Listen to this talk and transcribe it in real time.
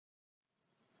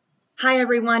Hi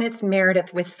everyone, it's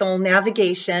Meredith with Soul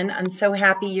Navigation. I'm so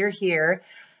happy you're here.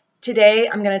 Today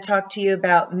I'm going to talk to you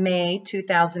about May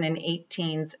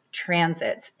 2018's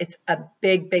transits. It's a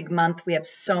big month. We have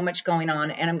so much going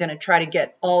on, and I'm going to try to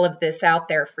get all of this out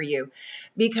there for you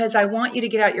because I want you to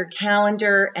get out your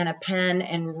calendar and a pen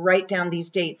and write down these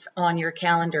dates on your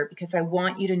calendar because I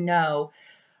want you to know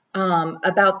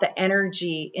about the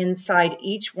energy inside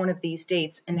each one of these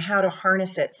dates and how to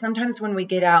harness it. Sometimes when we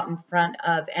get out in front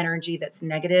of energy that's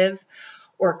negative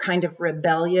or kind of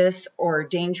rebellious or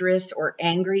dangerous or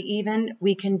angry even,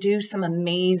 we can do some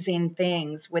amazing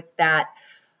things with that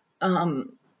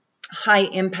high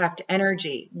impact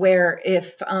energy where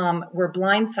if we're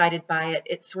blindsided by it,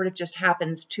 it sort of just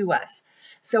happens to us.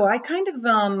 So I kind of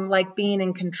like being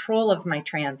in control of my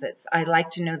transits. I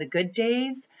like to know the good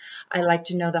days. I like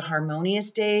to know the harmonious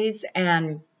days.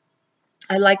 And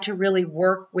I like to really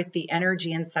work with the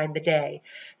energy inside the day.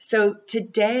 So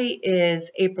today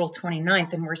is April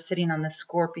 29th, and we're sitting on the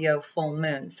Scorpio full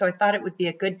moon. So I thought it would be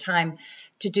a good time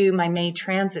to do my May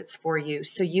transits for you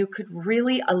so you could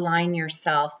really align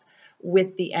yourself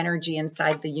with the energy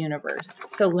inside the universe.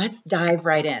 So let's dive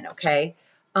right in, okay?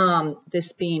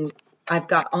 I've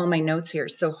got all my notes here,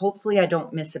 so hopefully I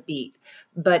don't miss a beat,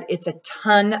 but it's a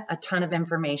ton of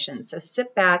information. So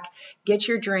sit back, get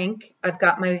your drink. I've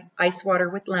got my ice water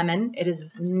with lemon. It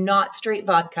is not straight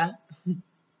vodka,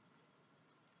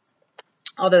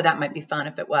 although that might be fun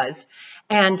if it was.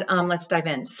 And let's dive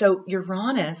in. So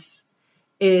Uranus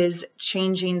is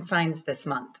changing signs this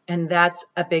month, and that's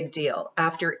a big deal.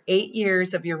 After 8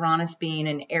 years of Uranus being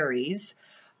in Aries,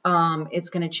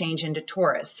 it's going to change into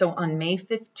Taurus. So on May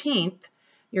 15th,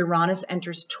 Uranus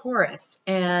enters Taurus,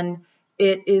 and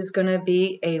it is going to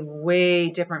be a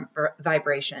way different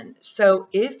vibration. So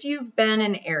if you've been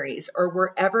in Aries or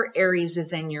wherever Aries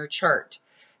is in your chart,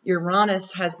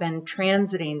 Uranus has been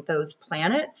transiting those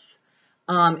planets.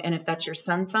 And if that's your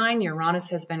sun sign,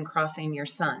 Uranus has been crossing your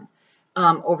sun.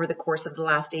 Over the course of the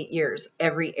last 8 years,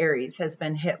 every Aries has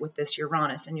been hit with this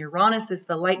Uranus, and Uranus is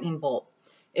the lightning bolt.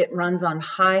 It runs on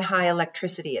high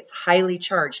electricity. It's highly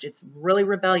charged. It's really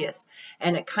rebellious,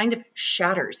 and it kind of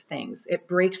shatters things. It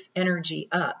breaks energy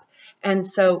up. And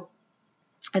so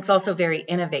it's also very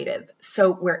innovative.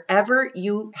 So wherever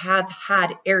you have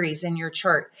had Aries in your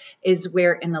chart is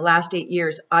where in the last 8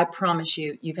 years, I promise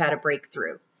you, you've had a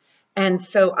breakthrough. And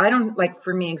so I don't, like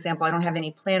for me, example, I don't have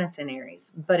any planets in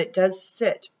Aries, but it does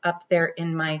sit up there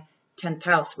in my 10th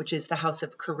house, which is the house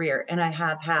of career. And I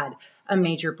have had a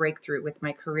major breakthrough with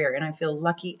my career, and I feel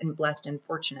lucky and blessed and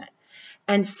fortunate.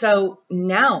 And so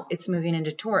now it's moving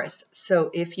into Taurus.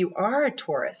 So if you are a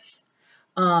Taurus,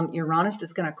 Uranus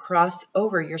is going to cross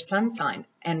over your sun sign.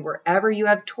 And wherever you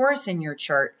have Taurus in your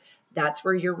chart, that's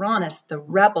where Uranus, the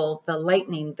rebel, the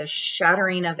lightning, the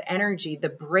shattering of energy, the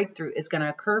breakthrough is going to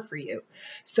occur for you.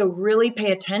 So really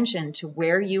pay attention to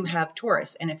where you have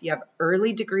Taurus. And if you have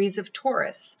early degrees of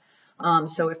Taurus,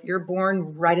 so if you're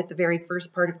born right at the very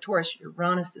first part of Taurus,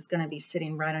 Uranus is going to be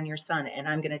sitting right on your sun. And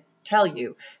I'm going to tell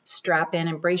you, strap in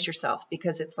and brace yourself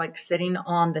because it's like sitting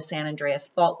on the San Andreas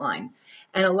fault line.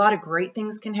 And a lot of great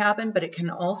things can happen, but it can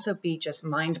also be just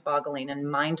mind-boggling and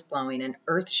mind-blowing and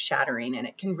earth-shattering, and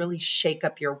it can really shake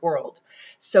up your world.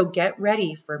 So get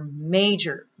ready for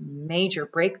major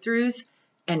breakthroughs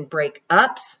and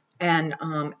breakups and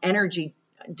energy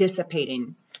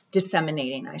disseminating,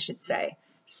 I should say.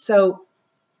 So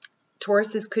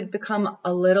Tauruses could become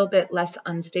a little bit less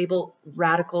unstable,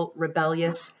 radical,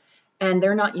 rebellious, and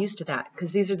they're not used to that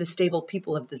because these are the stable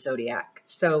people of the zodiac.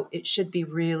 So it should be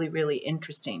really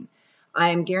interesting. I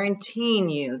am guaranteeing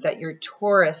you that your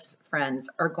Taurus friends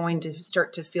are going to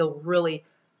start to feel really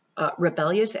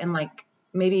rebellious and like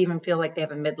maybe even feel like they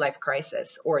have a midlife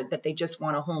crisis or that they just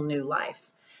want a whole new life.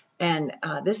 And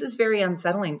this is very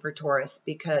unsettling for Taurus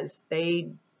because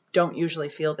they don't usually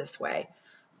feel this way.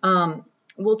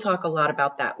 We'll talk a lot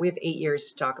about that. We have 8 years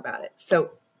to talk about it. So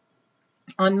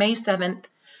on May 7th,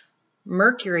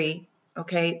 Mercury,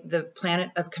 okay, the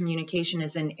planet of communication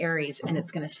is in Aries and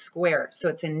it's going to square. So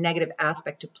it's in negative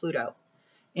aspect to Pluto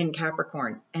in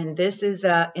Capricorn. And this is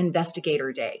an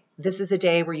investigator day. This is a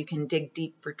day where you can dig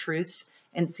deep for truths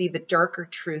and see the darker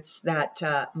truths that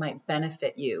might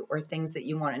benefit you or things that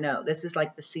you want to know. This is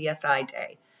like the CSI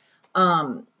day.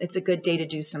 It's a good day to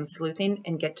do some sleuthing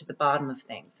and get to the bottom of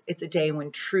things. It's a day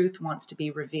when truth wants to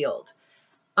be revealed.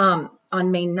 On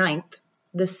May 9th,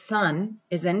 the sun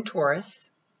is in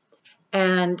Taurus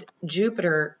and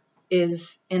Jupiter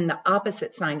is in the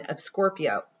opposite sign of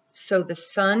Scorpio. So the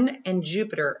sun and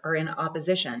Jupiter are in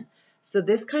opposition. So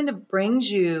this kind of brings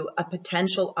you a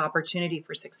potential opportunity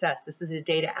for success. This is a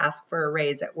day to ask for a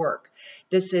raise at work.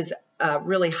 This is a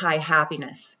really high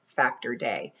happiness factor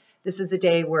day. This is a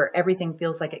day where everything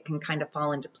feels like it can kind of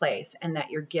fall into place and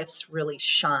that your gifts really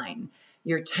shine.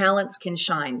 Your talents can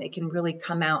shine. They can really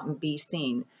come out and be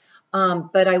seen.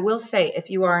 But I will say, if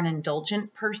you are an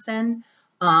indulgent person,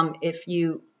 if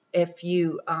you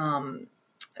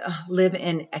live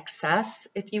in excess,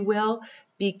 if you will,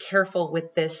 be careful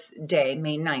with this day,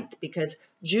 May 9th, because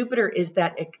Jupiter is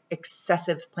that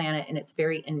excessive planet and it's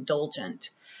very indulgent.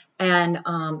 And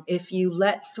if you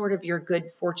let sort of your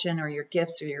good fortune or your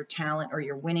gifts or your talent or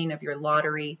your winning of your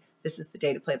lottery, this is the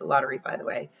day to play the lottery, by the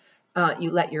way,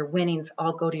 you let your winnings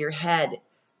all go to your head,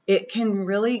 it can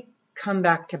really come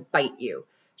back to bite you.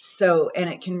 So, and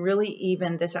it can really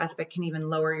even, this aspect can even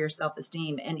lower your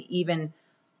self-esteem and even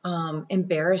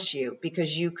embarrass you,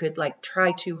 because you could like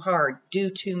try too hard, do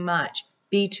too much,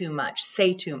 be too much,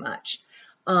 say too much.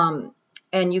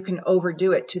 And you can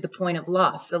overdo it to the point of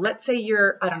loss. So let's say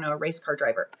you're, I don't know, a race car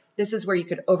driver. This is where you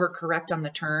could overcorrect on the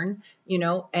turn, you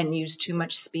know, and use too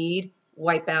much speed,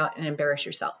 wipe out and embarrass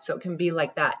yourself. So it can be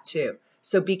like that too.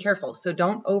 So be careful. So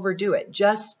don't overdo it.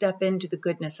 Just step into the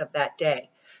goodness of that day.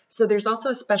 So there's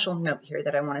also a special note here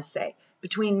that I want to say.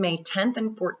 Between May 10th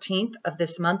and 14th of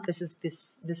this month, this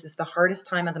is the hardest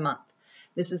time of the month.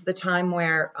 This is the time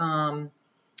where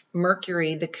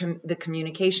Mercury, the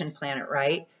communication planet,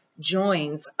 right,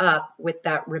 joins up with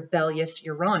that rebellious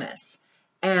Uranus.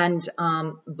 And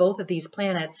both of these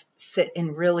planets sit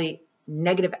in really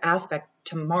negative aspect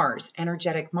to Mars,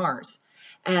 energetic Mars.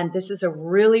 And this is a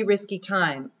really risky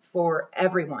time for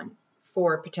everyone,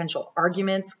 for potential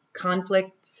arguments,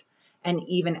 conflicts, and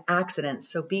even accidents.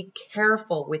 So be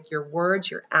careful with your words,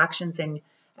 your actions, and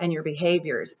your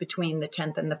behaviors between the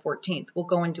 10th and the 14th. We'll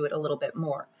go into it a little bit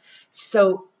more.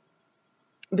 So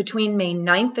between May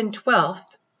 9th and 12th,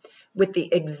 with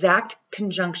the exact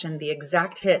conjunction, the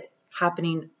exact hit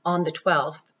happening on the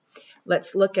 12th,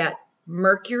 let's look at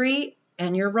Mercury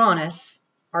and Uranus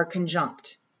are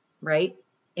conjunct, right,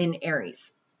 in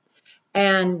Aries.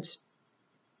 And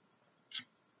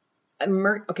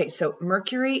okay, so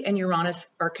Mercury and Uranus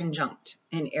are conjunct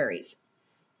in Aries,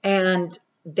 and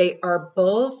they are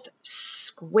both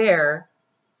square.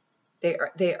 They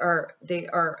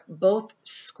are both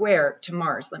square to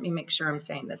Mars. Let me make sure I'm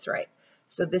saying this right.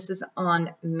 So this is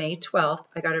on May 12th.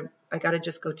 I gotta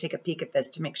just go take a peek at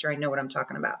this to make sure I know what I'm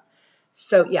talking about.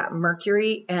 So yeah,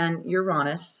 Mercury and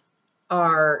Uranus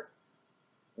are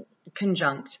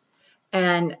conjunct,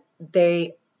 and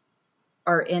they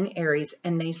are in Aries,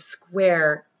 and they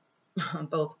square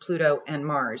both Pluto and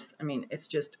Mars. I mean, it's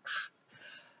just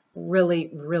really,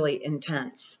 really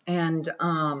intense. And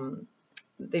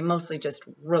they mostly just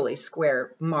really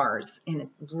square Mars in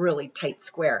a really tight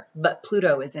square, but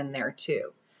Pluto is in there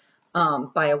too,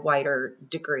 by a wider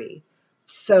degree.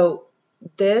 So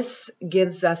this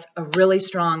gives us a really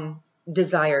strong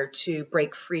desire to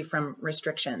break free from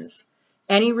restrictions,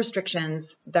 any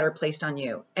restrictions that are placed on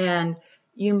you. And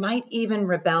you might even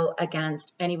rebel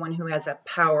against anyone who has a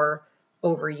power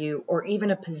over you, or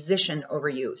even a position over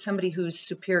you, somebody who's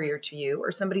superior to you,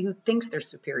 or somebody who thinks they're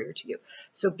superior to you.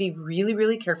 So be really,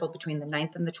 really careful between the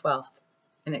 9th and the 12th,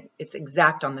 and it's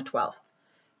exact on the 12th,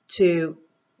 to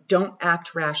don't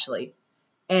act rashly,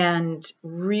 and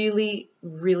really,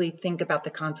 really think about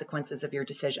the consequences of your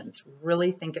decisions.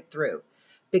 Really think it through,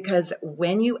 because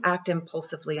when you act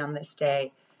impulsively on this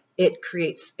day, it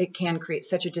can create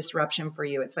such a disruption for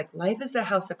you. It's like life is a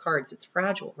house of cards. It's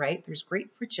fragile, right? There's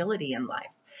great fragility in life.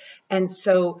 And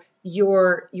so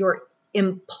your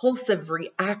impulsive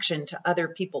reaction to other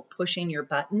people pushing your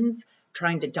buttons,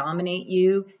 trying to dominate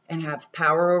you and have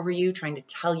power over you, trying to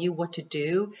tell you what to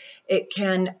do, it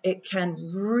can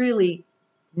really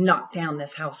knock down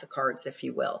this house of cards, if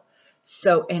you will.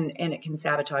 So, and it can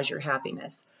sabotage your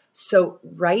happiness. So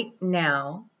right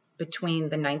now, between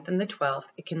the 9th and the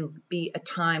 12th, it can be a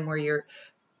time where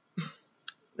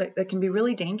that can be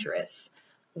really dangerous,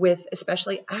 with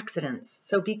especially accidents.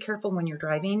 So be careful when you're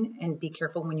driving, and be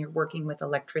careful when you're working with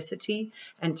electricity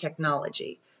and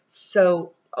technology.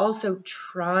 So also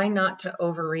try not to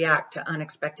overreact to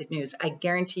unexpected news. I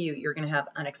guarantee you're going to have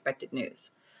unexpected news.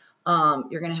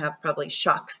 You're going to have probably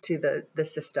shocks to the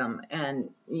system, and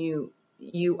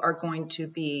you are going to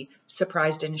be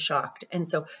surprised and shocked. And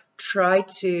so try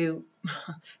to,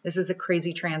 this is a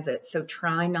crazy transit, so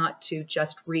try not to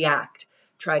just react.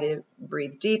 Try to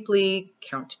breathe deeply,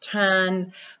 count to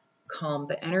 10, calm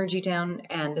the energy down,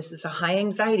 and this is a high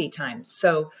anxiety time.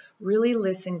 So really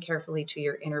listen carefully to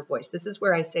your inner voice. This is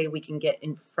where I say we can get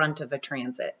in front of a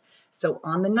transit. So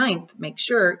on the 9th, make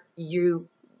sure you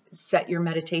set your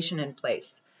meditation in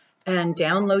place and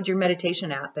download your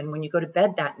meditation app. And when you go to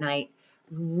bed that night,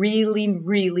 really,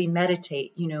 really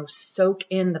meditate, soak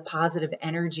in the positive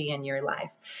energy in your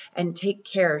life, and take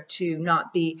care to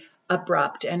not be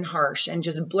abrupt and harsh and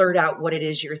just blurt out what it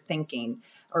is you're thinking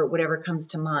or whatever comes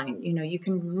to mind. You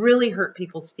can really hurt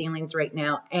people's feelings right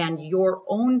now, and your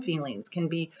own feelings can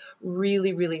be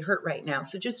really, really hurt right now.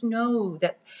 So just know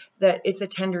that it's a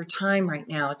tender time right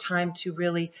now, a time to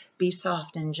really be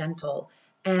soft and gentle.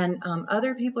 And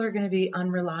other people are going to be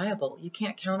unreliable. You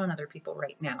can't count on other people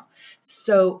right now.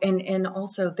 So, and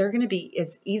also they're going to be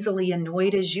as easily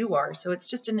annoyed as you are. So it's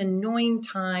just an annoying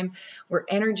time where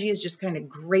energy is just kind of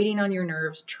grating on your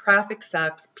nerves. Traffic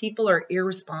sucks. People are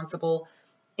irresponsible,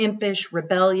 impish,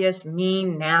 rebellious,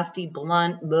 mean, nasty,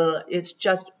 blunt. Bleh. It's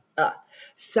just,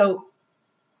 So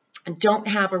don't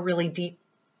have a really deep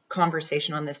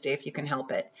conversation on this day if you can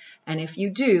help it. And if you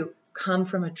do, come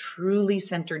from a truly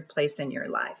centered place in your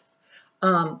life.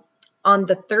 On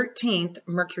the 13th,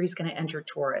 Mercury is going to enter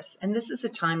Taurus. And this is a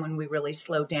time when we really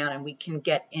slow down and we can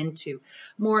get into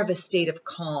more of a state of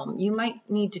calm. You might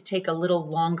need to take a little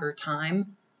longer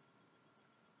time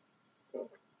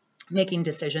making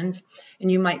decisions,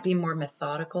 and you might be more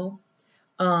methodical.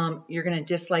 You're going to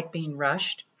dislike being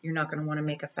rushed. You're not going to want to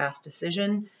make a fast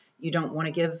decision. You don't want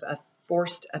to give a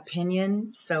forced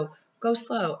opinion. So go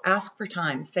slow, ask for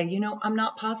time. Say, I'm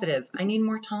not positive. I need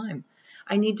more time.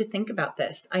 I need to think about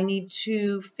this. I need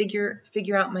to figure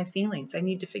out my feelings. I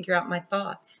need to figure out my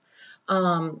thoughts.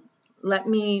 Let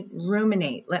me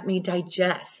ruminate. Let me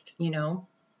digest,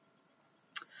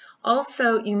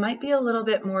 Also, you might be a little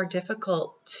bit more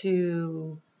difficult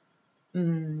to,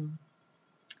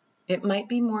 it might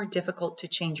be more difficult to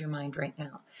change your mind right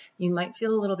now. You might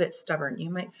feel a little bit stubborn.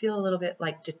 You might feel a little bit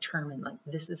like determined, like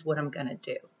this is what I'm going to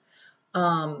do.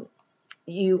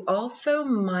 You also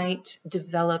might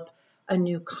develop a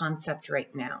new concept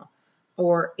right now,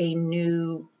 or a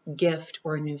new gift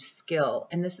or a new skill.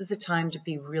 And this is a time to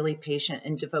be really patient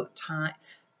and devote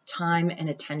time and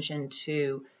attention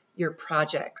to your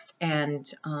projects and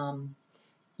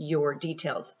your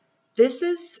details. This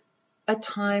is a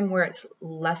time where it's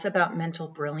less about mental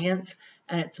brilliance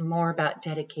and it's more about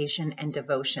dedication and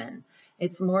devotion.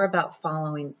 It's more about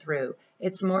following through.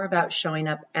 It's more about showing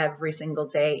up every single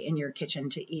day in your kitchen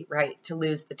to eat right, to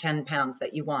lose the 10 pounds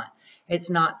that you want. It's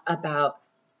not about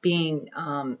being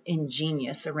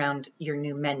ingenious around your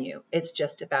new menu. It's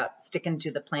just about sticking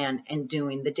to the plan and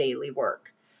doing the daily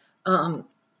work.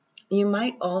 You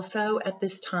might also at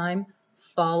this time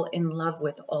fall in love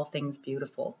with all things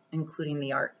beautiful, including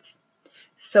the arts.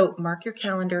 So mark your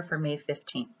calendar for May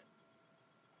 15th.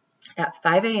 At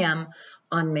 5 a.m.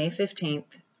 on May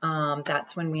 15th,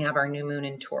 that's when we have our new moon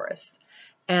in Taurus.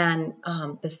 And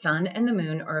the sun and the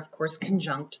moon are, of course,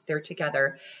 conjunct. They're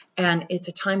together. And it's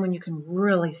a time when you can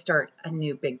really start a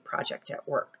new big project at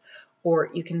work. Or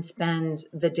you can spend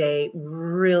the day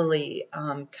really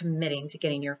committing to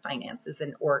getting your finances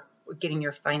in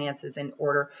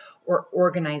order, or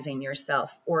organizing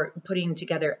yourself, or putting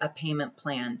together a payment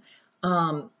plan.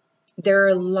 There are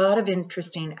a lot of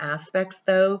interesting aspects,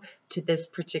 though, to this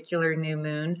particular new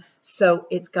moon. So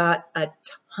it's got a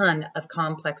ton of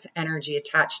complex energy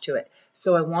attached to it.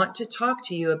 So I want to talk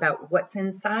to you about what's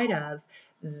inside of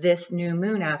this new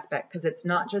moon aspect, because it's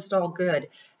not just all good.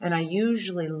 And I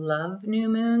usually love new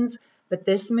moons, but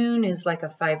this moon is like a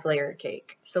 5-layer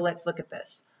cake. So let's look at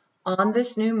this. On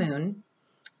this new moon,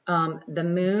 the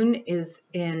moon is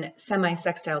in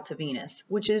semi-sextile to Venus,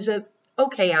 which is a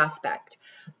okay aspect.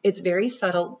 It's very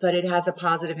subtle, but it has a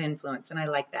positive influence, and I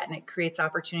like that. And it creates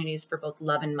opportunities for both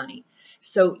love and money.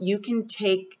 So you can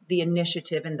take the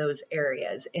initiative in those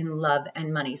areas, in love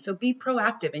and money. So be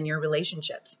proactive in your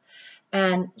relationships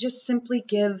and just simply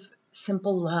give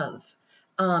simple love.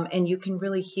 And you can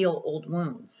really heal old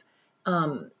wounds.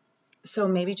 So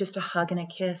maybe just a hug and a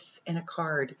kiss and a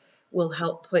card will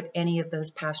help put any of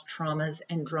those past traumas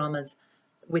and dramas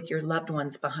with your loved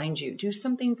ones behind you. Do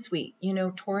something sweet.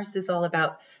 Taurus is all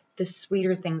about the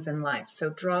sweeter things in life. So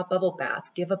draw a bubble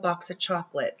bath, give a box of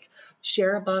chocolates,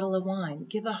 share a bottle of wine,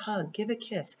 give a hug, give a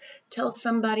kiss, tell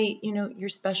somebody, you're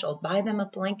special, buy them a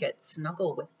blanket,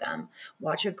 snuggle with them,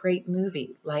 watch a great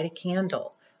movie, light a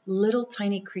candle. Little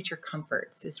tiny creature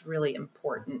comforts is really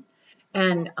important.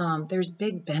 And there's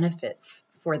big benefits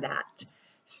for that.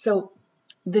 So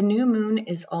the new moon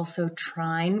is also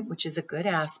trine, which is a good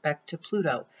aspect to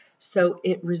Pluto. So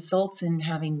it results in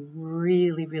having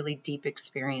really, really deep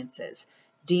experiences,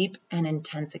 deep and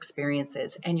intense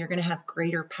experiences. And you're going to have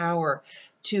greater power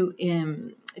to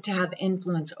have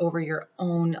influence over your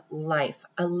own life,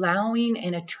 allowing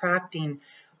and attracting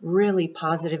really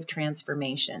positive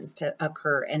transformations to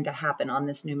occur and to happen on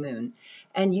this new moon.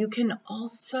 And you can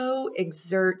also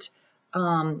exert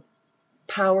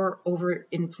power over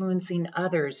influencing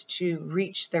others to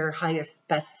reach their highest,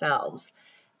 best selves.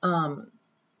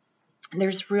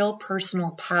 There's real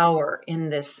personal power in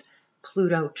this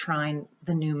Pluto trine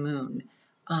the new moon.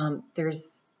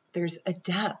 There's a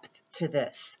depth to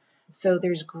this. So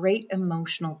there's great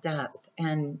emotional depth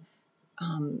and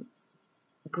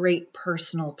great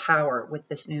personal power with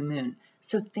this new moon.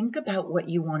 So think about what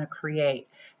you want to create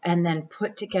and then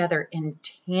put together in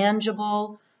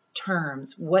tangible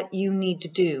terms what you need to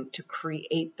do to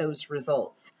create those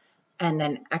results and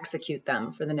then execute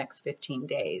them for the next 15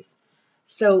 days.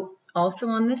 So also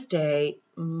on this day,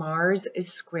 Mars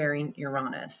is squaring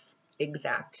Uranus.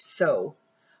 Exact. So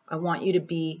I want you to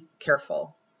be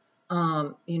careful.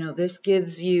 This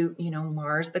gives you,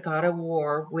 Mars, the god of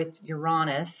war, with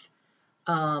Uranus,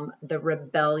 the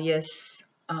rebellious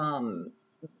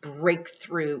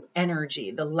breakthrough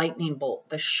energy, the lightning bolt,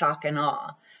 the shock and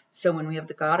awe. So when we have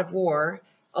the god of war,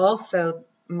 also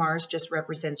Mars just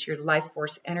represents your life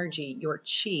force energy, your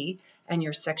chi, and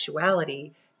your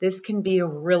sexuality. This can be a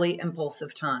really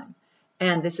impulsive time.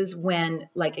 And this is when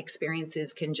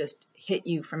experiences can just hit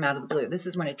you from out of the blue. This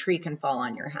is when a tree can fall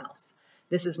on your house.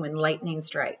 This is when lightning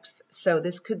strikes. So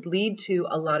this could lead to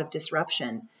a lot of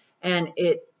disruption. And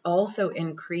it also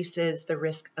increases the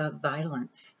risk of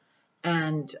violence.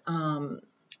 And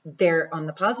there on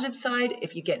the positive side,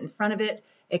 if you get in front of it,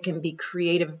 it can be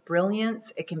creative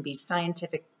brilliance. It can be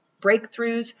scientific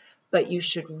breakthroughs. But you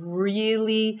should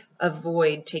really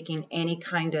avoid taking any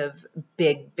kind of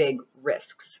big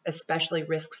risks, especially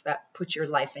risks that put your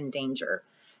life in danger.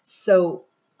 So,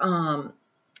 and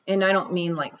I don't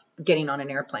mean like getting on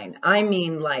an airplane. I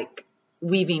mean like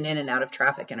weaving in and out of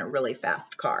traffic in a really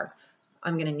fast car.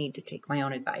 I'm going to need to take my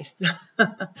own advice.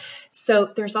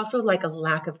 So there's also like a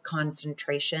lack of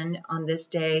concentration on this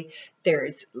day.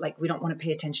 There's we don't want to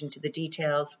pay attention to the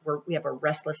details. We have a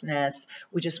restlessness.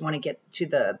 We just want to get to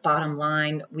the bottom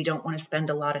line. We don't want to spend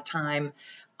a lot of time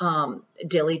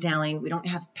dilly-dallying. We don't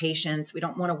have patience. We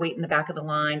don't want to wait in the back of the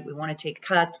line. We want to take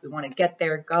cuts. We want to get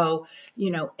there, go,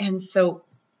 and so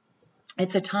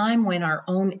it's a time when our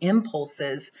own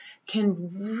impulses can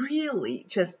really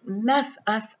just mess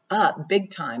us up big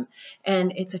time.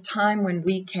 And it's a time when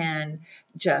we can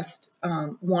just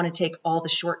want to take all the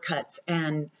shortcuts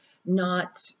and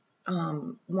not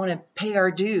want to pay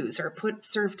our dues or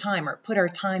serve time or put our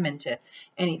time into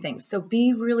anything. So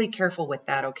be really careful with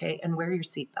that, okay? And wear your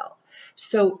seatbelt.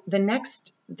 So the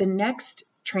next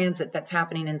transit that's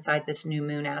happening inside this new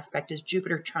moon aspect is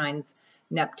Jupiter trines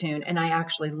Neptune, and I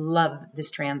actually love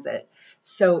this transit.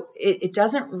 So it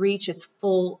doesn't reach its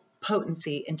full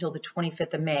potency until the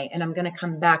 25th of May, and I'm going to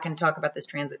come back and talk about this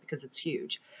transit because it's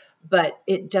huge. But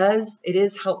it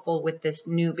is helpful with this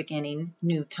new beginning,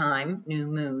 new time, new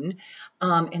moon.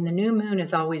 And the new moon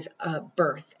is always a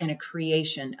birth and a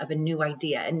creation of a new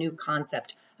idea, a new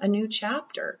concept, a new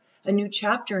chapter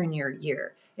in your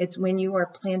year. It's when you are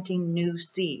planting new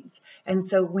seeds. And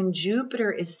so when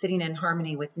Jupiter is sitting in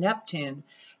harmony with Neptune,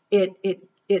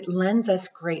 it lends us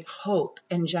great hope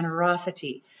and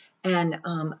generosity and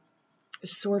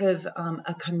sort of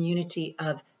a community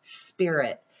of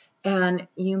spirit. And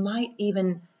you might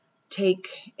even take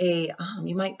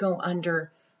you might go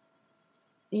under,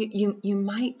 you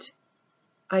might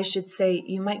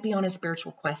be on a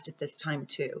spiritual quest at this time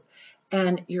too.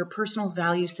 And your personal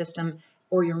value system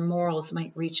or your morals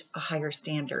might reach a higher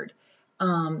standard.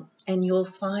 And you'll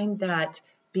find that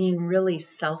being really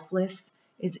selfless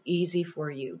is easy for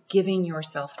you, giving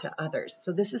yourself to others.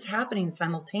 So this is happening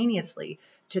simultaneously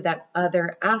to that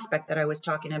other aspect that I was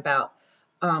talking about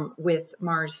with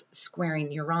Mars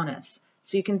squaring Uranus.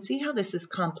 So you can see how this is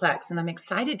complex, and I'm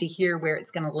excited to hear where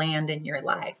it's going to land in your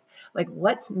life. Like,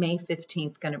 what's May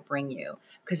 15th going to bring you?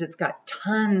 Because it's got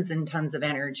tons and tons of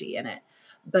energy in it.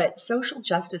 But social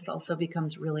justice also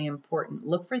becomes really important.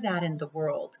 Look for that in the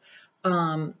world.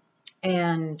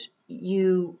 And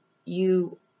you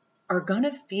are going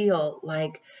to feel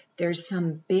like there's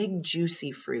some big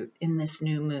juicy fruit in this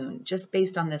new moon, just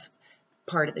based on this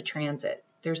part of the transit.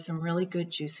 There's some really good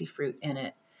juicy fruit in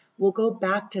it. We'll go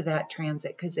back to that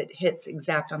transit because it hits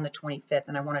exact on the 25th,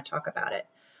 and I want to talk about it.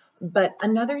 But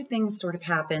another thing sort of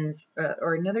happens,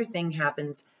 another thing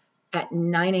happens at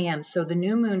 9 a.m. So the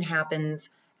new moon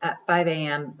happens at 5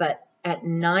 a.m., but at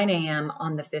 9 a.m.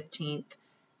 on the 15th,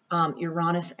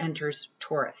 Uranus enters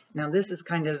Taurus. Now, this is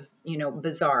kind of,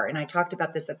 bizarre. And I talked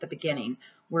about this at the beginning,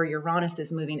 where Uranus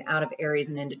is moving out of Aries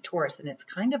and into Taurus. And it's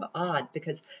kind of odd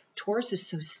because Taurus is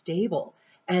so stable.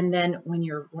 And then when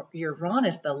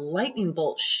Uranus, the lightning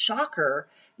bolt shocker,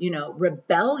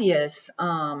 rebellious,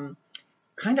 kind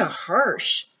of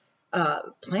harsh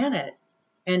planet,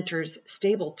 enters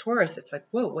stable Taurus, it's like,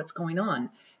 whoa, what's going on?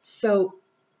 So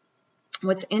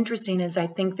what's interesting is I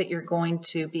think that you're going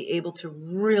to be able to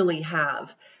really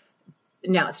have,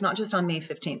 now it's not just on May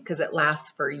 15th because it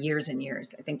lasts for years and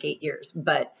years, I think 8 years,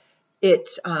 but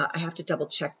I have to double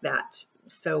check that.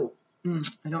 So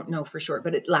I don't know for sure,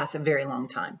 but it lasts a very long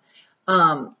time.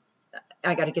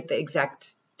 I got to get the exact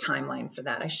timeline for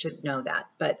that. I should know that,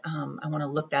 but I want to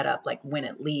look that up, like when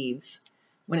it leaves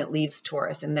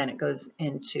Taurus, and then it goes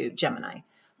into Gemini.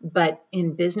 But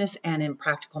in business and in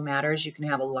practical matters, you can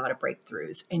have a lot of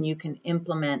breakthroughs, and you can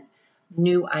implement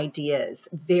new ideas.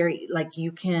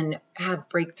 You can have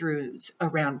breakthroughs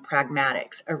around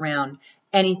pragmatics, around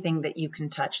anything that you can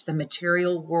touch. The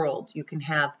material world, you can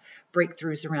have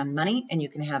breakthroughs around money, and you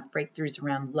can have breakthroughs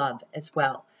around love as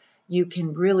well. You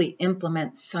can really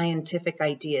implement scientific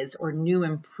ideas or new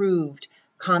improved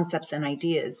concepts and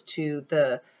ideas to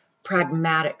the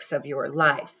pragmatics of your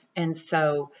life. And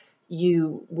so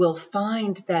you will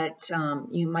find that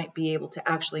you might be able to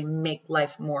actually make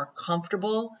life more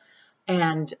comfortable,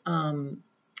 and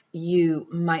you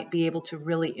might be able to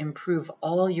really improve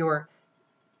all your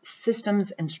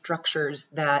systems and structures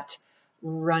that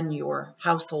run your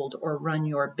household or run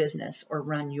your business or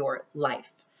run your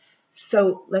life.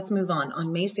 So let's move on.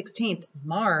 On May 16th,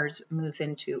 Mars moves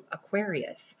into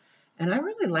Aquarius. And I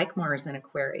really like Mars in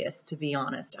Aquarius, to be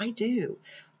honest. I do.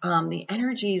 The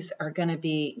energies are going to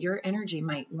be, your energy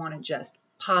might want to just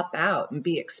pop out and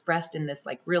be expressed in this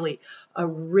like really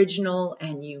original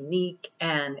and unique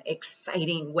and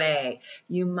exciting way.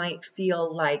 You might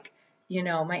feel like,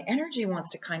 my energy wants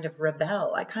to kind of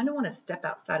rebel. I kind of want to step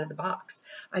outside of the box.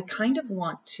 I kind of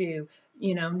want to,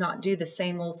 not do the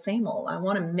same old, same old. I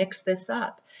want to mix this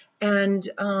up. And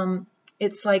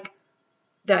it's like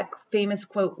that famous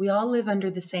quote, we all live under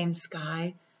the same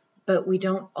sky, but we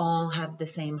don't all have the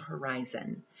same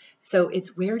horizon. So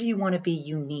it's, where do you want to be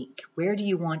unique? Where do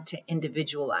you want to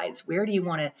individualize? Where do you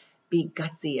want to be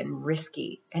gutsy and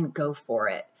risky and go for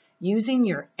it? Using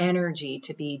your energy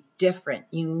to be different,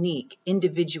 unique,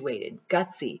 individuated,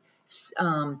 gutsy,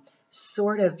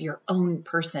 sort of your own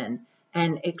person,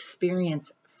 and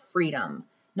experience freedom,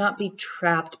 not be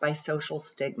trapped by social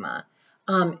stigma.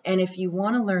 And if you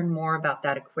want to learn more about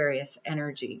that Aquarius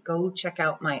energy, go check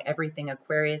out my Everything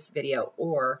Aquarius video,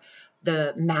 or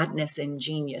the madness and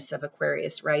genius of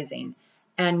Aquarius rising.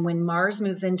 And when Mars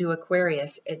moves into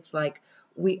Aquarius, it's like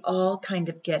we all kind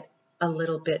of get a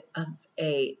little bit of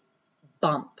a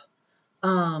bump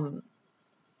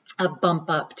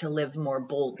up to live more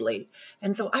boldly.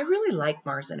 And so I really like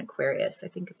Mars in Aquarius. I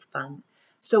think it's fun.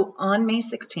 So on May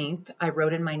 16th, I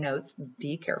wrote in my notes,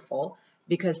 be careful,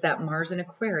 because that Mars in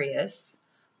Aquarius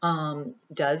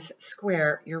does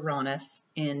square Uranus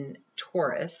in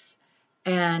Taurus.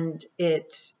 And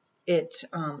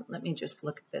let me just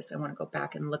look at this. I want to go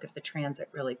back and look at the transit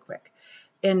really quick.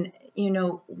 And,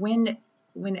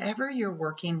 whenever you're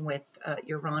working with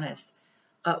Uranus,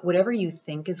 whatever you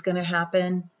think is going to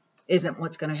happen isn't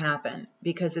what's going to happen,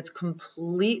 because it's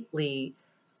completely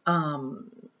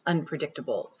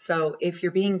unpredictable. So if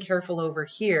you're being careful over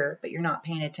here, but you're not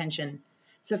paying attention,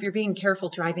 so if you're being careful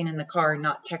driving in the car,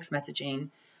 not text messaging,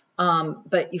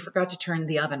 but you forgot to turn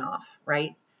the oven off,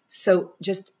 right? So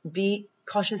just be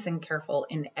cautious and careful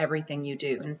in everything you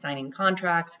do, in signing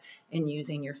contracts, in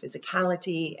using your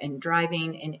physicality, and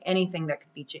driving, and anything that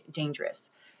could be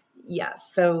dangerous. Yeah,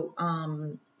 so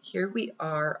here we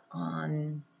are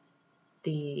on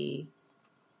the,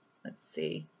 let's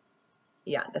see,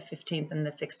 yeah, the 15th and the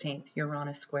 16th,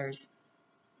 Uranus squares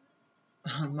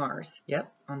Mars,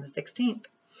 yep, on the 16th.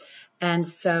 And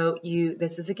so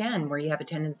this is again where you have a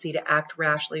tendency to act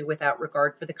rashly without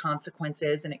regard for the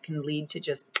consequences, and it can lead to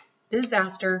just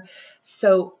disaster.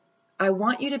 So I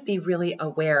want you to be really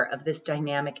aware of this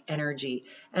dynamic energy.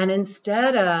 And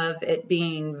instead of it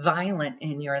being violent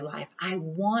in your life, I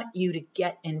want you to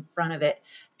get in front of it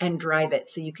and drive it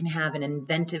so you can have an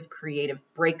inventive, creative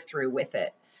breakthrough with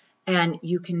it. And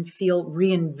you can feel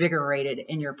reinvigorated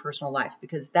in your personal life,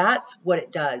 because that's what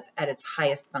it does at its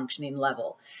highest functioning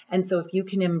level. And so if you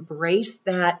can embrace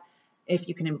that, if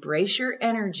you can embrace your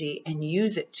energy and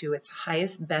use it to its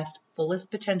highest, best,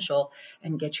 fullest potential,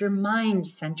 and get your mind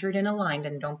centered and aligned,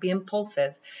 and don't be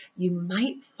impulsive, you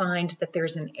might find that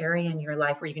there's an area in your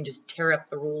life where you can just tear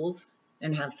up the rules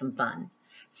and have some fun.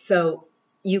 So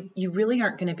you really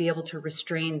aren't going to be able to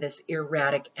restrain this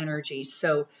erratic energy.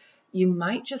 So you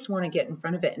might just want to get in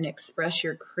front of it and express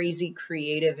your crazy,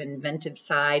 creative, inventive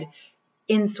side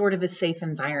in sort of a safe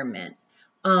environment.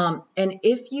 And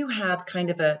if you have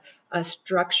kind of a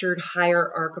structured,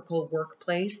 hierarchical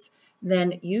workplace,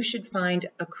 then you should find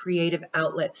a creative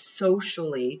outlet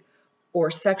socially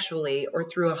or sexually or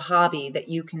through a hobby that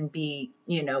you can be,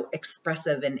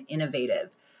 expressive and innovative,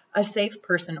 a safe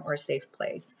person or a safe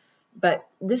place. But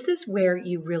this is where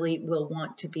you really will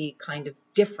want to be kind of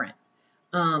different.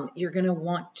 You're going to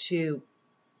want to,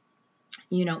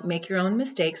 make your own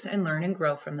mistakes and learn and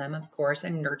grow from them, of course,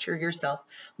 and nurture yourself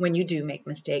when you do make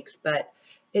mistakes. But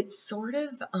it's sort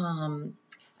of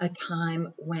a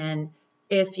time when,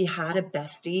 if you had a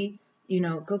bestie,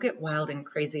 go get wild and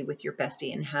crazy with your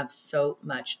bestie and have so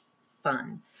much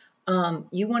fun.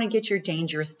 You want to get your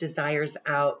dangerous desires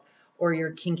out, or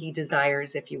your kinky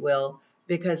desires, if you will,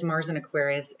 because Mars in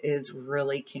Aquarius is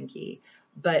really kinky,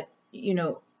 but,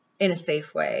 in a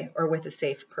safe way or with a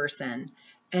safe person.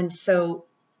 And so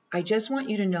I just want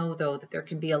you to know, though, that there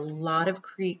can be a lot of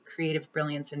creative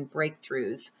brilliance and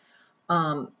breakthroughs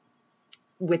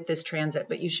with this transit,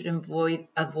 but you should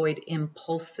avoid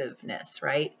impulsiveness,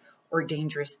 right? Or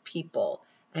dangerous people.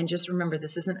 And just remember,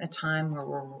 this isn't a time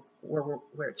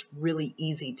where it's really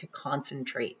easy to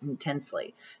concentrate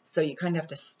intensely. So you kind of have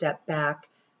to step back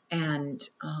and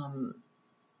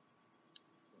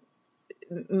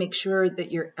make sure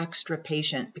that you're extra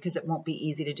patient, because it won't be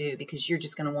easy to do, because you're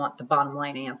just going to want the bottom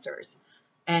line answers,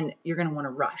 and you're going to want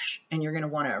to rush, and you're going to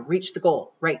want to reach the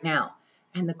goal right now.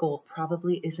 And the goal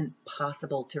probably isn't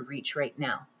possible to reach right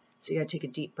now. So you got to take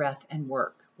a deep breath and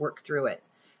work through it.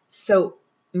 So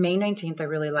May 19th, I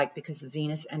really like, because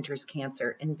Venus enters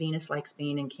Cancer, and Venus likes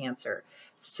being in Cancer.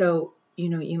 So,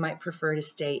 you might prefer to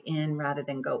stay in rather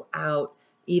than go out,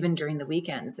 even during the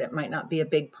weekends. It might not be a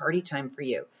big party time for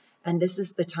you. And this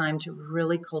is the time to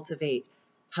really cultivate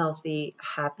healthy,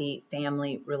 happy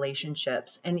family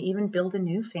relationships, and even build a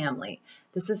new family.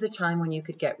 This is a time when you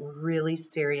could get really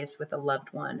serious with a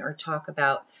loved one, or talk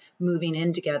about moving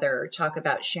in together, or talk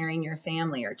about sharing your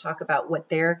family, or talk about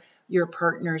what your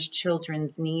partner's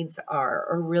children's needs are,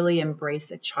 or really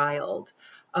embrace a child.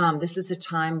 This is a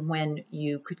time when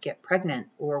you could get pregnant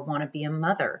or want to be a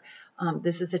mother.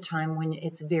 This is a time when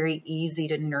it's very easy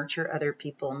to nurture other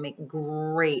people and make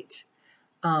great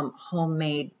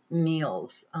homemade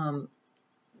meals.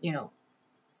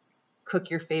 Cook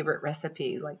your favorite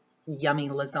recipe, like yummy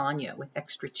lasagna with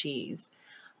extra cheese.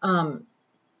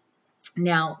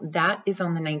 Now, that is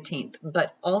on the 19th,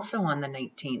 but also on the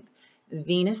 19th,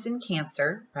 Venus in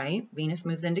Cancer, right? Venus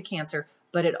moves into Cancer,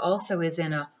 but it also is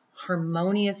in a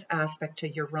harmonious aspect to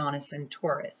Uranus and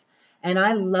Taurus. And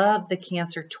I love the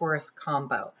Cancer-Taurus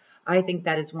combo. I think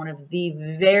that is one of the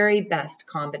very best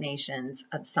combinations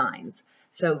of signs.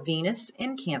 So Venus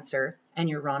in Cancer and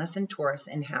Uranus and Taurus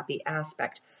in happy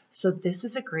aspect. So this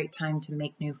is a great time to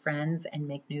make new friends and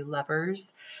make new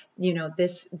lovers.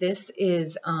 This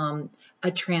is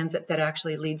a transit that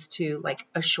actually leads to like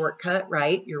a shortcut,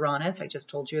 right? Uranus, I just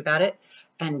told you about it.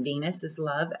 And Venus is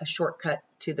love, a shortcut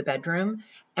to the bedroom.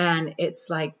 And it's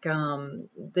like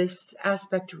this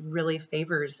aspect really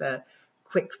favors a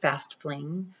quick, fast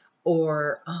fling.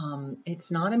 Or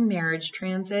it's not a marriage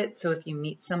transit. So if you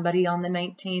meet somebody on the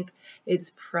 19th,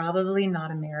 it's probably not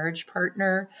a marriage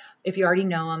partner. If you already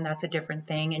know them, that's a different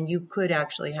thing. And you could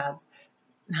actually have,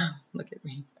 look at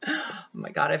me. Oh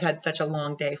my God, I've had such a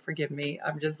long day. Forgive me.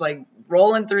 I'm just like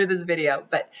rolling through this video.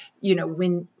 But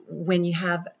when you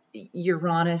have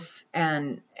Uranus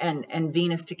and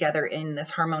Venus together in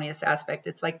this harmonious aspect,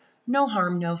 it's like no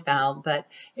harm, no foul, but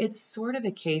it's sort of a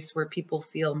case where people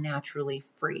feel naturally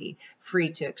free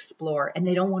to explore, and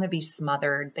they don't want to be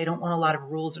smothered. They don't want a lot of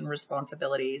rules and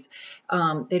responsibilities.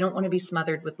 They don't want to be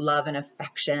smothered with love and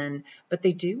affection, but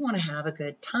they do want to have a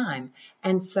good time.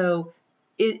 And so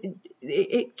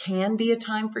it can be a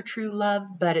time for true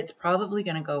love, but it's probably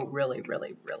going to go really,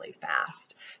 really, really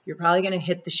fast. You're probably going to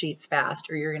hit the sheets fast,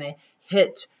 or you're going to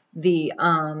hit the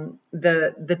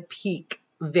peak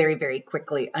very, very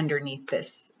quickly underneath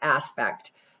this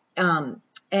aspect.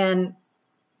 And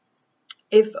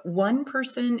if one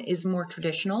person is more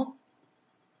traditional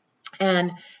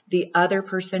and the other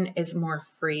person is more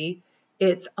free,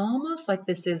 it's almost like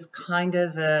this is kind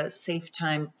of a safe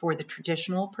time for the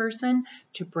traditional person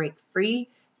to break free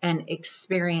and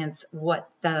experience what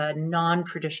the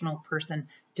non-traditional person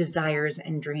desires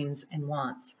and dreams and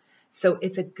wants. So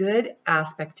it's a good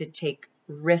aspect to take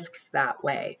risks that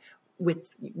way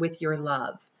with your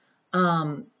love,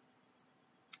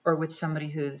 or with somebody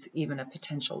who's even a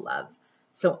potential love.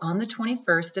 So on the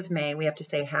 21st of May, we have to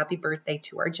say happy birthday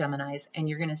to our Geminis, and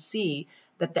you're going to see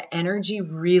that the energy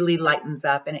really lightens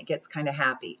up and it gets kind of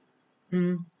happy.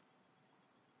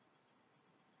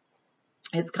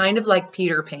 It's kind of like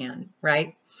Peter Pan,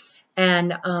 right?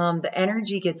 And the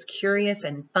energy gets curious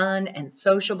and fun and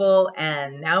sociable.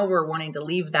 And now we're wanting to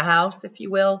leave the house, if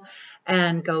you will,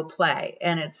 and go play.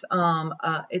 And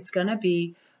it's going to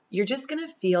be, you're just going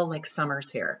to feel like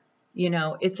summer's here.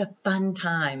 It's a fun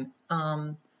time.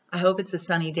 I hope it's a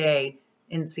sunny day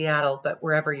in Seattle, but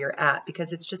wherever you're at,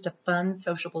 because it's just a fun,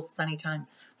 sociable, sunny time.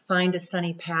 Find a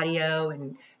sunny patio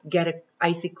and get an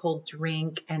icy cold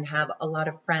drink and have a lot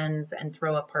of friends and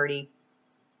throw a party.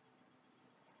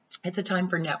 It's a time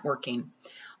for networking.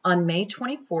 On May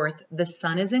 24th, the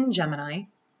sun is in Gemini,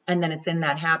 and then it's in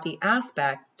that happy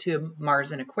aspect to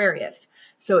Mars in Aquarius.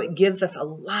 So it gives us a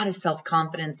lot of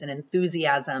self-confidence and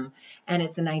enthusiasm, and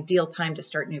it's an ideal time to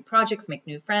start new projects, make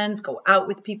new friends, go out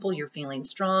with people you're feeling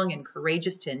strong and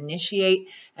courageous to initiate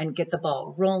and get the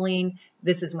ball rolling.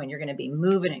 This is when you're going to be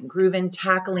moving and grooving,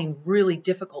 tackling really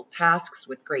difficult tasks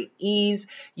with great ease.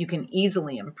 You can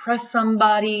easily impress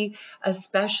somebody,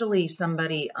 especially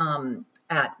somebody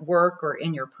at work or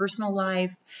in your personal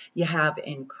life. You have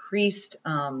a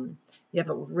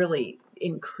really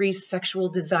increased sexual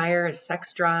desire, a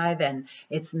sex drive, and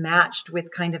it's matched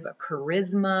with kind of a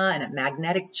charisma and a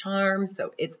magnetic charm.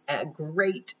 So it's a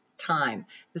great time.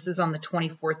 This is on the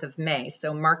 24th of May,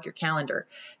 so mark your calendar.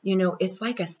 It's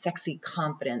like a sexy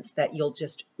confidence that you'll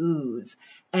just ooze,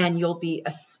 and you'll be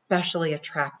especially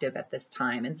attractive at this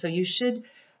time. And so you should,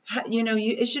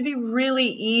 it should be really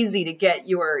easy to get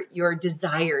your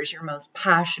desires, your most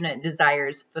passionate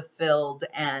desires fulfilled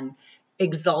and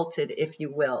exalted, if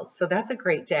you will. So that's a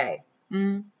great day.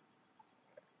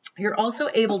 You're also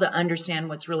able to understand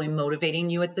what's really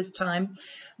motivating you at this time,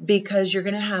 because you're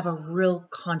going to have a real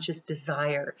conscious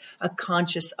desire, a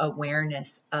conscious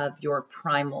awareness of your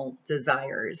primal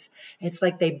desires. It's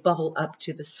like they bubble up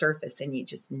to the surface and you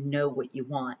just know what you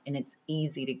want, and it's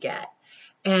easy to get.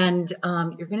 And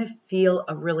you're going to feel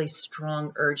a really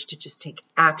strong urge to just take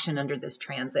action under this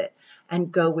transit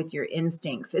and go with your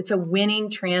instincts. It's a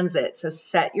winning transit, so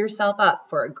set yourself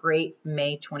up for a great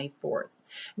May 24th.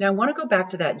 Now, I want to go back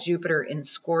to that Jupiter in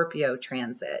Scorpio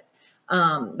transit.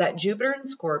 That Jupiter in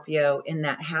Scorpio in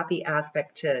that happy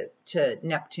aspect to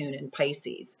Neptune in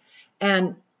Pisces.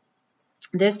 And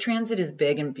this transit is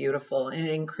big and beautiful, and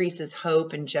it increases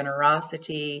hope and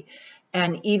generosity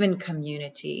and even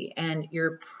community. And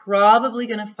you're probably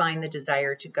going to find the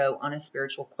desire to go on a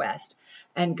spiritual quest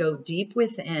and go deep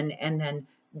within and then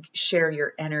share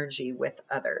your energy with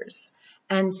others.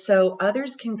 And so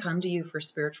others can come to you for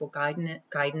spiritual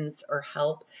guidance or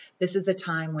help. This is a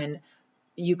time when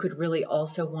you could really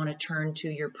also want to turn to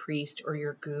your priest or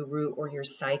your guru or your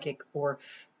psychic or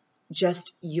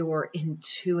just your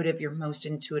most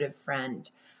intuitive friend.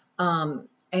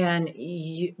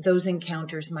 Those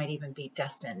encounters might even be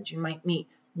destined. You might meet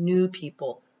new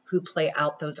people who play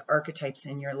out those archetypes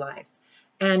in your life.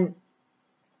 And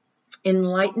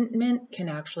enlightenment can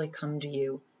actually come to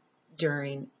you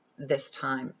during this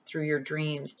time, through your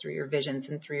dreams, through your visions,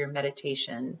 and through your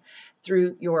meditation,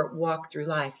 through your walk through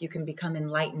life. You can become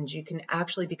enlightened. You can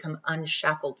actually become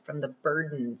unshackled from the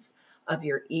burdens of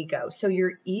your ego. So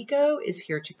your ego is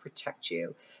here to protect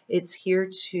you. It's here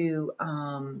to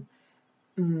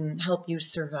help you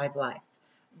survive life.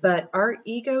 But our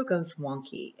ego goes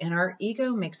wonky, and our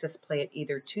ego makes us play it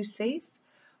either too safe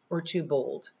or too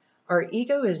bold. Our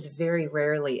ego is very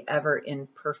rarely ever in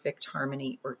perfect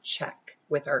harmony or check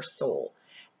with our soul.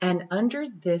 And under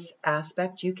this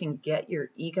aspect, you can get your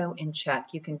ego in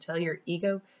check. You can tell your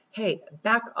ego, hey,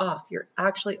 back off. You're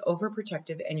actually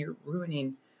overprotective and you're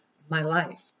ruining my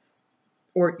life.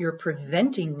 Or you're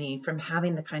preventing me from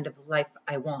having the kind of life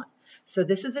I want. So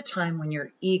this is a time when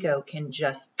your ego can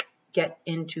just get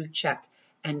into check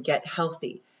and get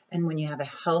healthy. And when you have a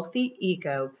healthy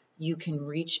ego, you can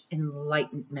reach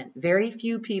enlightenment. Very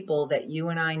few people that you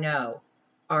and I know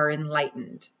are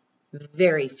enlightened.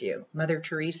 Very few. Mother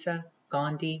Teresa,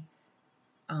 Gandhi,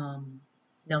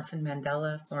 Nelson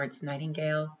Mandela, Florence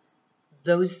Nightingale,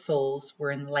 those souls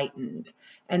were enlightened.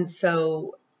 And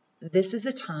so this is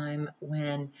a time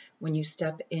when you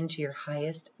step into your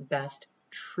highest, best,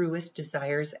 truest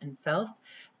desires and self,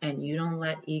 and you don't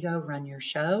let ego run your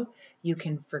show, you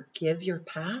can forgive your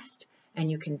past, and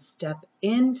you can step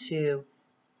into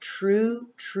true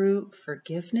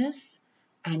forgiveness,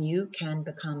 and you can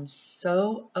become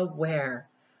so aware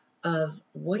of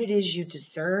what it is you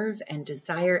deserve and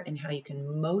desire and how you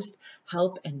can most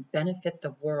help and benefit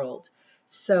the world.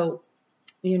 So,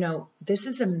 this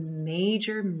is a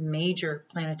major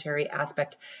planetary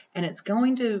aspect, and it's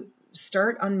going to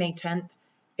start on May 10th.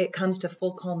 It comes to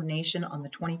full culmination on the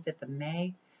 25th of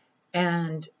May,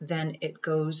 and then it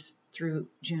goes through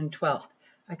June 12th.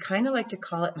 I kind of like to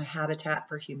call it my Habitat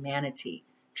for Humanity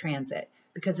transit,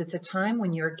 because it's a time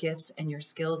when your gifts and your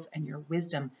skills and your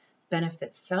wisdom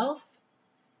benefit self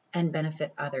and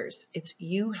benefit others. It's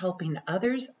you helping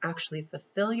others actually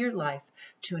fulfill your life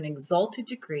to an exalted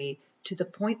degree, to the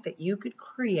point that you could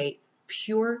create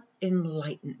pure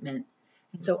enlightenment.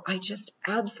 And so I just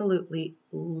absolutely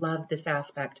love this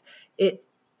aspect.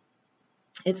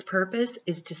 Its purpose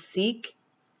is to seek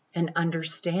and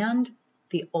understand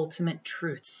the ultimate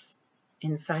truths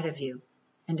inside of you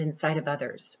and inside of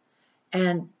others.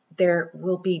 And there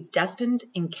will be destined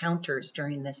encounters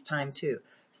during this time too.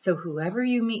 So whoever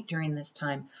you meet during this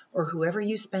time, or whoever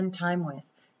you spend time with,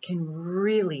 can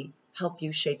really help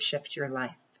you shape-shift your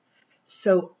life.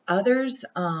 So others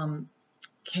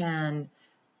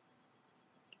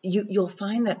you'll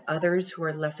find that others who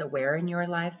are less aware in your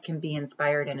life can be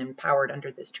inspired and empowered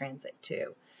under this transit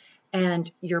too.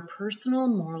 And your personal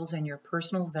morals and your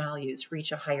personal values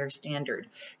reach a higher standard.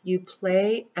 You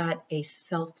play at a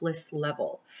selfless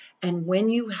level. And when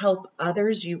you help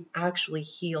others, you actually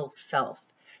heal self.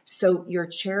 So your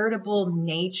charitable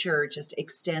nature just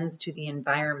extends to the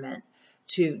environment,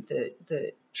 to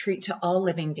the tree, to all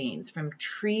living beings, from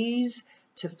trees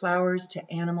to flowers,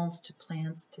 to animals, to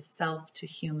plants, to self, to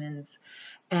humans.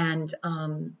 And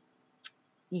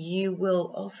you will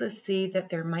also see that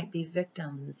there might be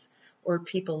victims or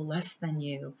people less than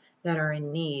you that are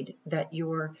in need, that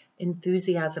your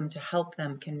enthusiasm to help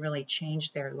them can really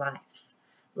change their lives.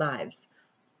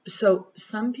 So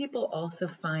some people also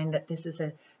find that this is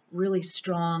a really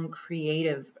strong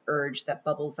creative urge that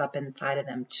bubbles up inside of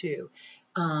them too.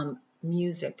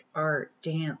 Music, art,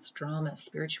 dance, drama,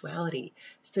 spirituality.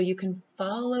 So you can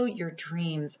follow your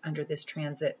dreams under this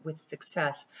transit with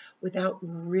success without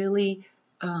really,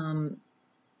 how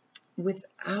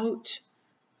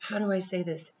do I say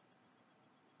this?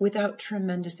 Without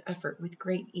tremendous effort, with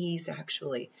great ease,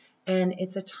 actually. And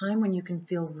it's a time when you can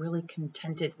feel really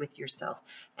contented with yourself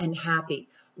and happy.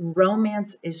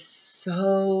 Romance is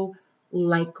so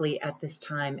likely at this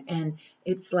time, and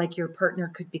it's like your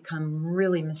partner could become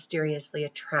really mysteriously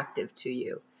attractive to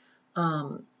you.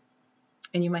 And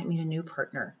you might meet a new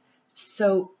partner.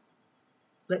 So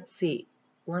let's see,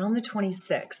 we're on the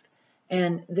 26th.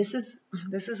 And this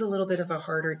is a little bit of a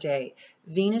harder day.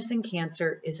 Venus in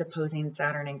Cancer is opposing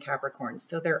Saturn in Capricorn,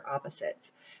 so they're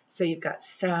opposites. So you've got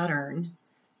Saturn,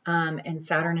 and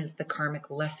Saturn is the karmic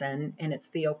lesson, and it's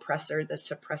the oppressor, the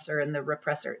suppressor, and the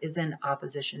repressor is in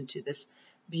opposition to this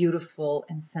beautiful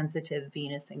and sensitive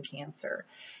Venus in Cancer.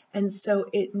 And so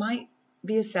it might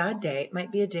be a sad day. It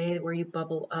might be a day where you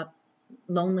bubble up.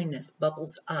 Loneliness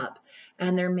bubbles up,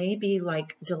 and there may be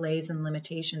like delays and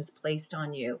limitations placed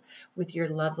on you with your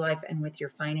love life and with your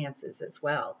finances as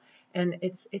well. And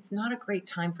it's not a great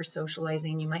time for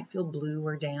socializing. You might feel blue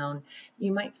or down.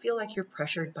 You might feel like you're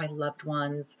pressured by loved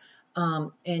ones,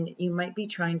 and you might be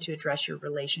trying to address your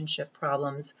relationship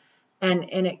problems. And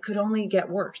it could only get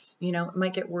worse. You know, it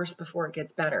might get worse before it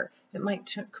gets better. It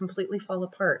might completely fall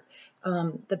apart.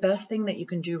 The best thing that you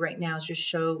can do right now is just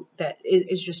show that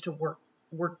is just to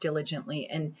work diligently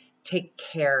and take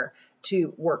care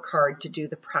to work hard to do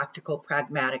the practical,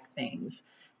 pragmatic things.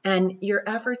 And your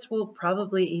efforts will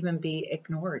probably even be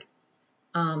ignored,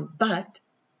 but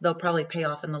they'll probably pay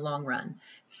off in the long run.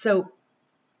 So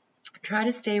try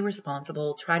to stay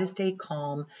responsible, try to stay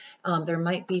calm. There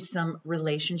might be some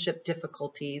relationship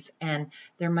difficulties, and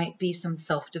there might be some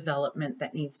self-development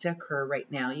that needs to occur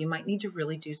right now. You might need to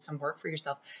really do some work for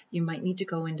yourself. You might need to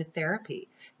go into therapy.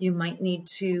 You might need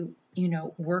to,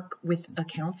 work with a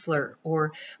counselor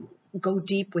or go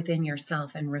deep within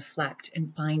yourself and reflect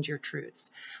and find your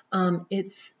truths.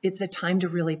 It's a time to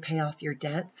really pay off your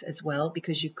debts as well,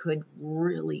 because you could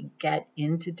really get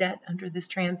into debt under this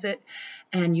transit,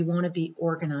 and you want to be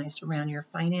organized around your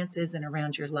finances and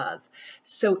around your love.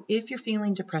 So if you're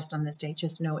feeling depressed on this day,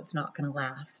 just know it's not going to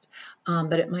last,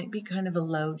 but it might be kind of a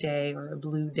low day or a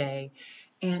blue day.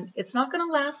 And it's not going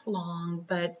to last long,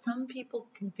 but some people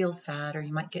can feel sad, or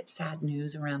you might get sad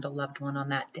news around a loved one on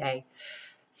that day.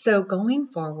 So going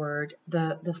forward,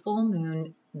 the full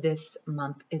moon this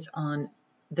month in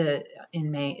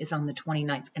May is on the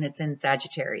 29th, and it's in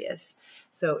Sagittarius.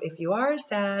 So if you are a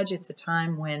Sag, it's a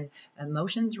time when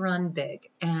emotions run big,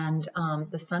 and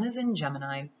the sun is in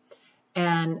Gemini,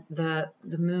 and the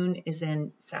moon is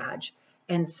in Sag.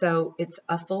 And so it's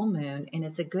a full moon, and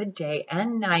it's a good day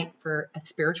and night for a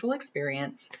spiritual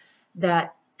experience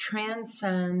that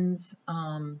transcends,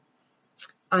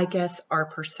 I guess, our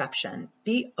perception.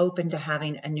 Be open to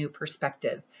having a new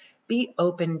perspective. Be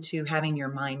open to having your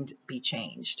mind be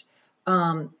changed.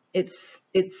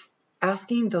 It's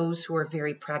asking those who are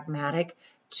very pragmatic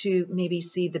to maybe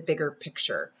see the bigger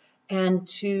picture and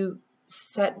to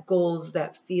set goals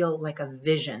that feel like a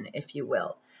vision, if you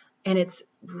will. And it's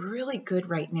really good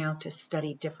right now to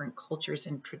study different cultures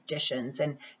and traditions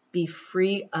and be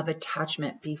free of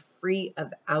attachment, be free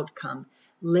of outcome,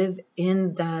 live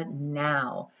in the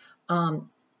now.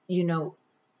 You know,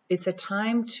 it's a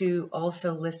time to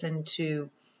also listen to,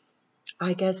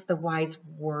 I guess, the wise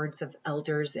words of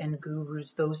elders and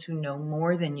gurus, those who know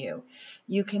more than you.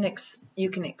 You can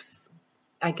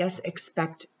I guess,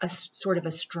 expect a sort of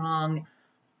a strong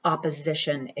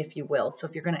opposition, if you will. So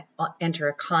if you're going to enter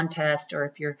a contest, or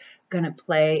if you're going to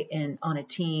play on a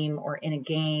team or in a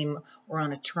game or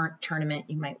on a tournament,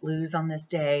 you might lose on this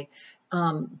day.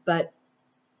 But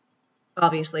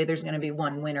obviously there's going to be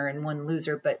one winner and one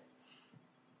loser. But,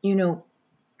 you know,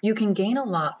 you can gain a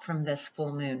lot from this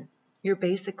full moon. You're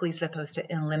basically supposed to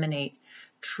eliminate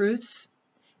truths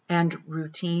and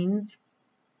routines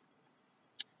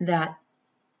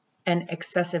and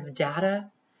excessive data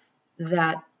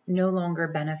that no longer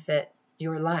benefit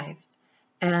your life,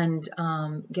 and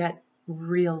get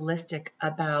realistic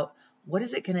about what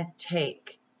is it going to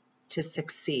take to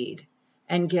succeed,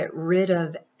 and get rid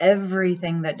of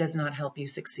everything that does not help you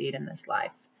succeed in this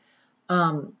life.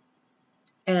 And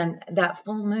that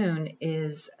full moon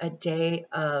is a day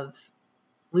of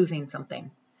losing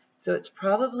something. So it's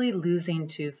probably losing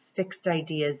to fixed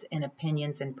ideas and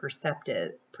opinions and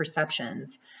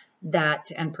perceptions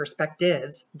and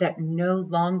perspectives that no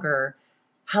longer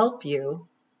help you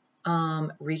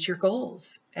reach your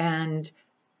goals, and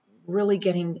really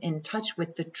getting in touch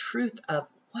with the truth of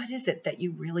what is it that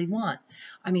you really want.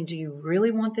 I mean, do you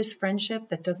really want this friendship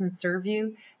that doesn't serve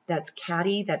you, that's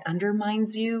catty, that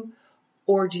undermines you,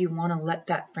 or do you want to let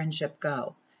that friendship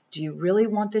go? Do you really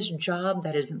want this job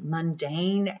that is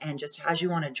mundane and just has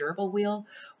you on a gerbil wheel?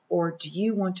 Or do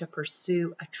you want to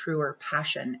pursue a truer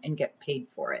passion and get paid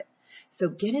for it? So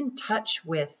get in touch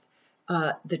with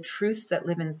the truths that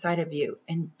live inside of you,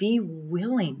 and be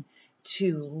willing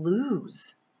to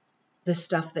lose the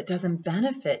stuff that doesn't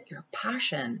benefit your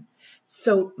passion.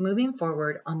 So moving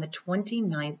forward, on the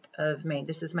 29th of May,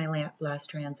 this is my last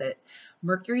transit,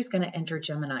 Mercury is going to enter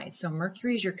Gemini. So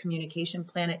Mercury is your communication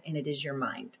planet, and it is your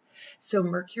mind. So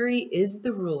Mercury is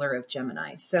the ruler of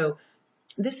Gemini. So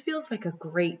this feels like a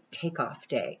great takeoff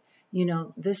day. You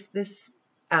know, this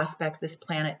aspect, this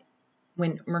planet,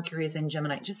 when Mercury is in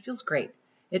Gemini, it just feels great.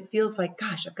 It feels like,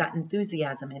 gosh, I've got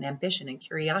enthusiasm and ambition and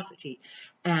curiosity.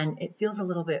 And it feels a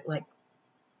little bit like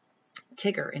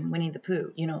Tigger in Winnie the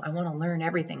Pooh. You know, I want to learn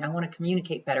everything. I want to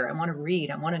communicate better. I want to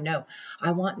read. I want to know.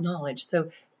 I want knowledge.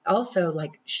 So also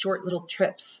like short little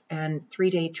trips and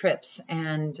 3-day trips.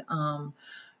 And,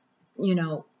 you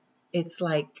know, it's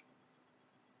like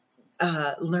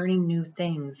learning new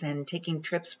things and taking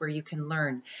trips where you can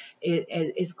learn. It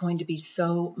is going to be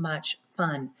so much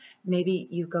fun. Maybe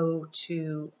you go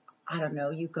to, I don't know,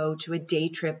 you go to a day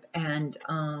trip, and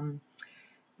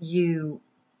you,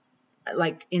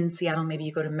 like in Seattle, maybe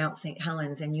you go to Mount St.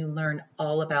 Helens and you learn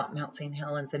all about Mount St.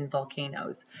 Helens and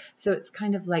volcanoes. So it's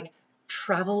kind of like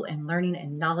travel and learning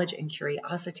and knowledge and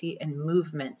curiosity and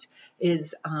movement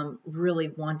is really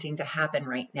wanting to happen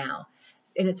right now.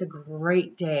 And it's a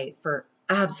great day for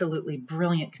absolutely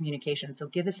brilliant communication. So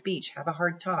give a speech, have a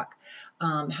hard talk,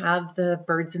 have the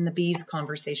birds and the bees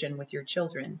conversation with your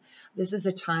children. This is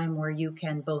a time where you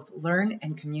can both learn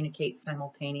and communicate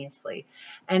simultaneously.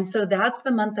 And so that's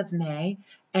the month of May.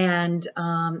 And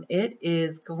it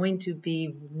is going to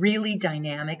be really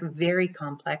dynamic, very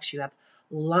complex. You have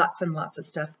lots and lots of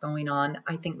stuff going on.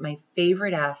 I think my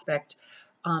favorite aspect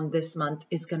this month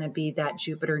is going to be that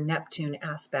Jupiter-Neptune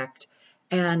aspect.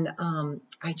 And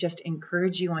I just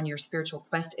encourage you on your spiritual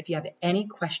quest. If you have any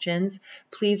questions,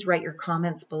 please write your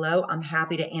comments below. I'm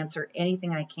happy to answer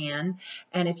anything I can.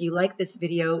 And if you like this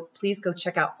video, please go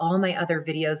check out all my other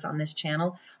videos on this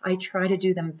channel. I try to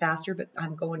do them faster, but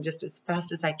I'm going just as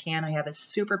fast as I can. I have a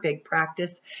super big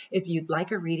practice. If you'd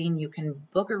like a reading, you can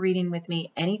book a reading with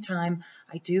me anytime.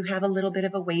 I do have a little bit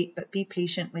of a wait, but be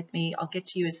patient with me. I'll get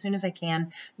to you as soon as I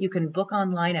can. You can book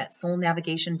online at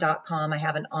soulnavigation.com. I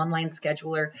have an online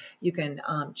scheduler. You can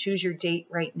choose your date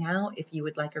right now if you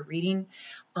would like a reading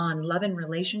on love and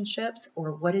relationships,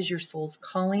 or what is your soul's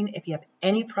calling. If you have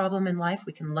any problem in life,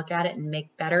 we can look at it and make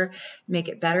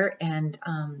it better. And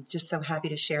just so happy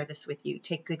to share this with you.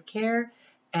 Take good care,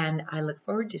 and I look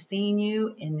forward to seeing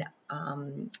you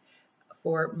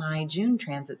for my June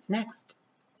transits next.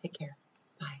 Take care.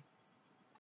 Bye.